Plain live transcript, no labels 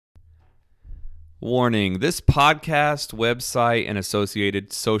Warning, this podcast, website, and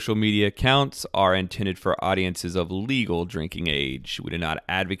associated social media accounts are intended for audiences of legal drinking age. We do not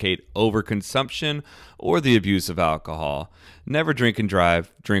advocate overconsumption or the abuse of alcohol. Never drink and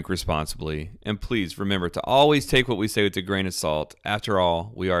drive, drink responsibly. And please remember to always take what we say with a grain of salt. After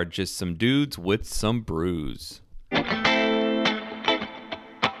all, we are just some dudes with some brews.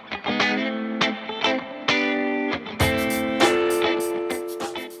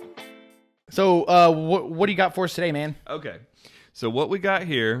 So, what do you got for us today, man? Okay, so what we got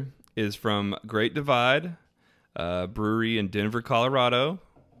here is from Great Divide Brewery in Denver, Colorado,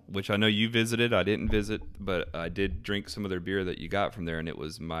 which I know you visited. I didn't visit, but I did drink some of their beer that you got from there, and it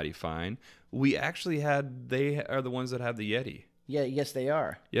was mighty fine. We actually they are the ones that have the Yeti. Yeah, yes, they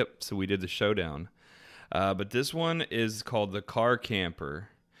are. Yep, so we did the showdown. But this one is called the Car Camper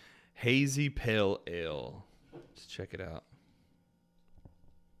Hazy Pale Ale. Let's check it out.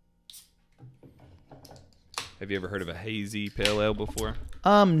 Have you ever heard of a hazy pale ale before?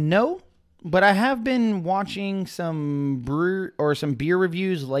 No, but I have been watching some beer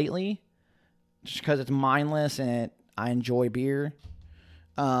reviews lately, just because it's mindless and I enjoy beer.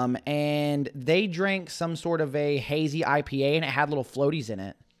 And they drank some sort of a hazy IPA and it had little floaties in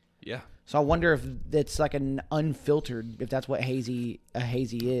it. Yeah. So I wonder if it's like an unfiltered, if that's what a hazy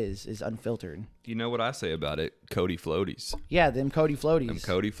is unfiltered. You know what I say about it? Cody Floaties. Yeah, them Cody floaties. Them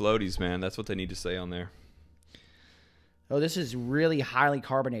Cody Floaties, man. That's what they need to say on there. Oh, this is really highly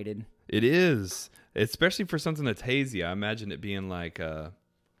carbonated. It is. Especially for something that's hazy. I imagine it being like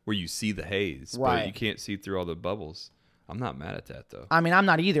where you see the haze, right? But you can't see through all the bubbles. I'm not mad at that, though. I mean, I'm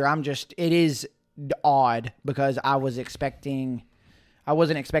not either. It is odd because I wasn't expecting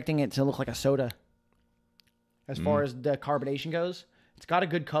it to look like a soda. As far as the carbonation goes, it's got a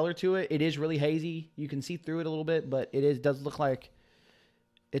good color to it. It is really hazy. You can see through it a little bit, but it does look like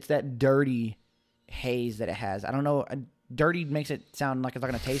it's that dirty haze that it has. I don't know. Dirty makes it sound like it's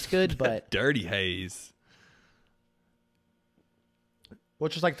not going to taste good, but dirty haze. Well,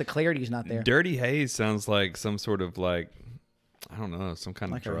 it's just like the clarity's not there. Dirty haze sounds like some sort of I don't know, some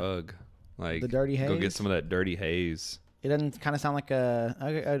kind like of drug. Like the dirty haze. Go get some of that dirty haze. It doesn't kind of sound like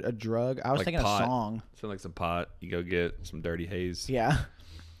a drug. I was like thinking pot. a song. Sound like some pot. You go get some dirty haze. Yeah.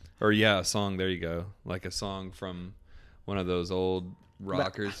 Or a song. There you go. Like a song from one of those old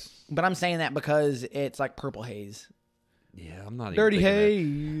rockers. But I'm saying that because it's like Purple Haze. Yeah, I'm not Dirty even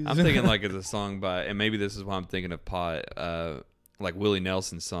Haze. I'm thinking like it's a song by, and maybe this is why I'm thinking of pot, like Willie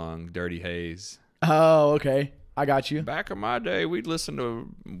Nelson's song, Dirty Haze. Oh, okay. I got you. Back in my day, we'd listen to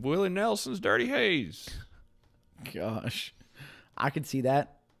Willie Nelson's Dirty Haze. Gosh. I could see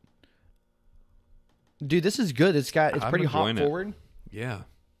that. Dude, this is good. It's pretty hop forward. Yeah.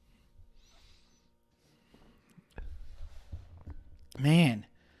 Man,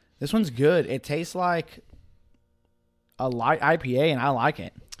 this one's good. It tastes like a light IPA, and I like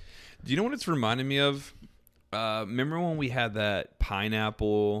it. Do you know what it's reminding me of? Remember when we had that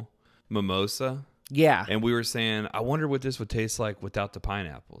pineapple mimosa? Yeah. And we were saying, I wonder what this would taste like without the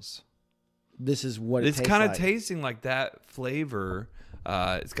pineapples. This is what it's kind of tasting like that flavor.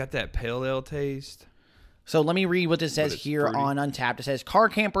 It's got that pale ale taste. So let me read what this says here fruity. on Untappd. It says, Car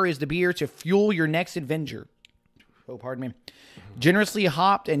Camper is the beer to fuel your next adventure. Oh, pardon me. Generously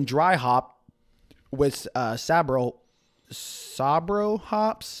hopped and dry hop with Sabro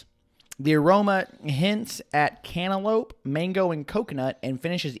hops. The aroma hints at cantaloupe, mango, and coconut and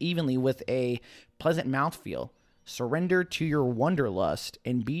finishes evenly with a pleasant mouthfeel. Surrender to your wanderlust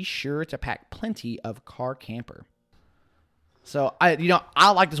and be sure to pack plenty of Car Camper. So I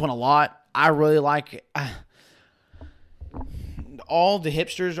like this one a lot. I really like it. All the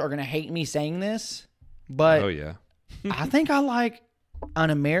hipsters are going to hate me saying this, but oh yeah. I think I like an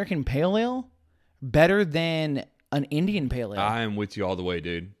American pale ale better than an Indian pale ale. I am with you all the way,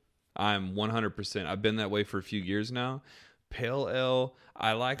 dude. I'm 100%. I've been that way for a few years now. Pale ale,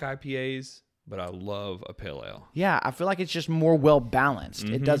 I like IPAs, but I love a pale ale. Yeah, I feel like it's just more well balanced.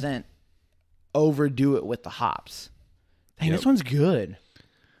 It doesn't overdo it with the hops. Dang, this one's good.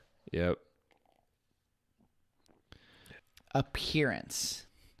 Yep. Appearance.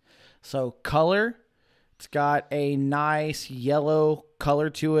 So color, it's got a nice yellow color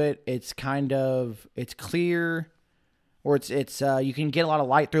to it. It's clear, or it's you can get a lot of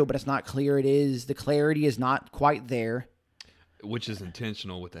light through it, but it's not clear. The clarity is not quite there. Which is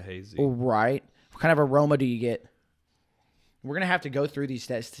intentional with the hazy. Right. What kind of aroma do you get? We're going to have to go through these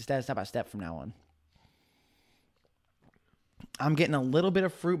steps step by step from now on. I'm getting a little bit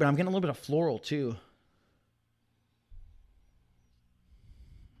of fruit, but I'm getting a little bit of floral too.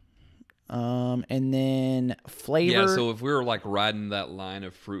 And then flavor. Yeah, so if we were like riding that line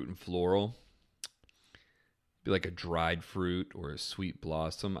of fruit and floral, be like a dried fruit or a sweet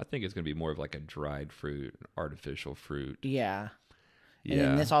blossom. I think it's going to be more of like a dried fruit, artificial fruit. Yeah. Yeah. And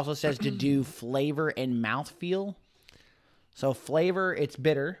then this also says to do flavor and mouthfeel. So flavor, it's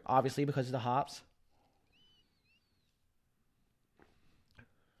bitter, obviously, because of the hops.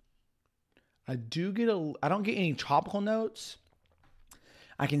 I don't get any tropical notes.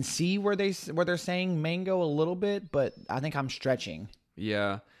 I can see where they're saying mango a little bit, but I think I'm stretching.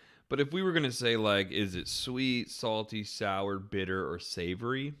 Yeah. But if we were going to say, like, is it sweet, salty, sour, bitter, or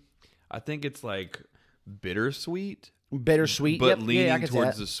savory? I think it's like bittersweet. Bittersweet. But yep. leaning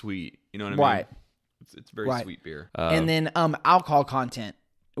towards the sweet. You know what I mean? Right. It's very sweet beer. And then alcohol content.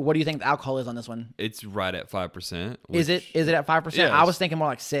 What do you think the alcohol is on this one? It's right at 5%. Is it at 5%? Yeah, I was thinking more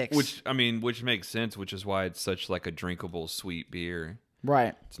like 6. Which makes sense, which is why it's such like a drinkable sweet beer.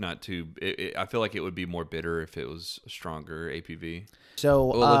 Right. It's not too. I feel like it would be more bitter if it was a stronger APV.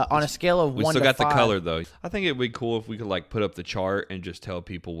 So on a scale of 1 to 5, we still got the color though. I think it'd be cool if we could like put up the chart and just tell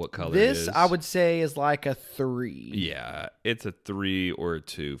people what color it is. This I would say is like a 3. Yeah, it's a 3 or a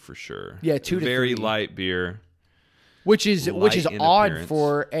 2 for sure. Yeah, 2 to 3. Very light beer. Which is odd appearance.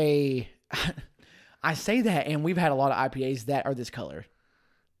 for a. I say that, and we've had a lot of IPAs that are this color.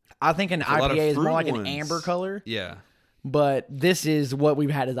 I think an IPA is more like an amber color. Yeah. But this is what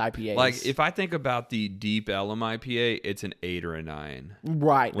we've had as IPAs. Like, if I think about the Deep Ellum IPA, it's an 8 or a 9.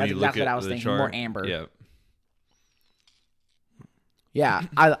 Right. That's what I was thinking. Chart. More amber. Yeah. Yeah.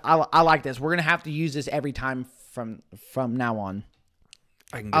 I like this. We're going to have to use this every time from now on.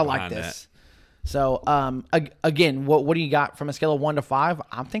 I like this. So, again, what do you got from a scale of 1 to 5?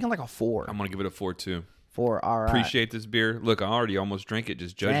 I'm thinking like a 4. I'm going to give it a 4 too. 4. All right. Appreciate this beer. Look, I already almost drank it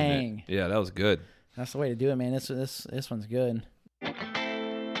just judging it. Yeah, that was good. That's the way to do it, man. This one's good.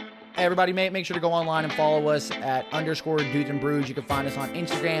 Hey, everybody, make sure to go online and follow us at _Dudes and Brews. You can find us on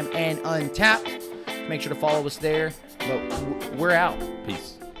Instagram and Untappd. Make sure to follow us there. But we're out.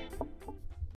 Peace.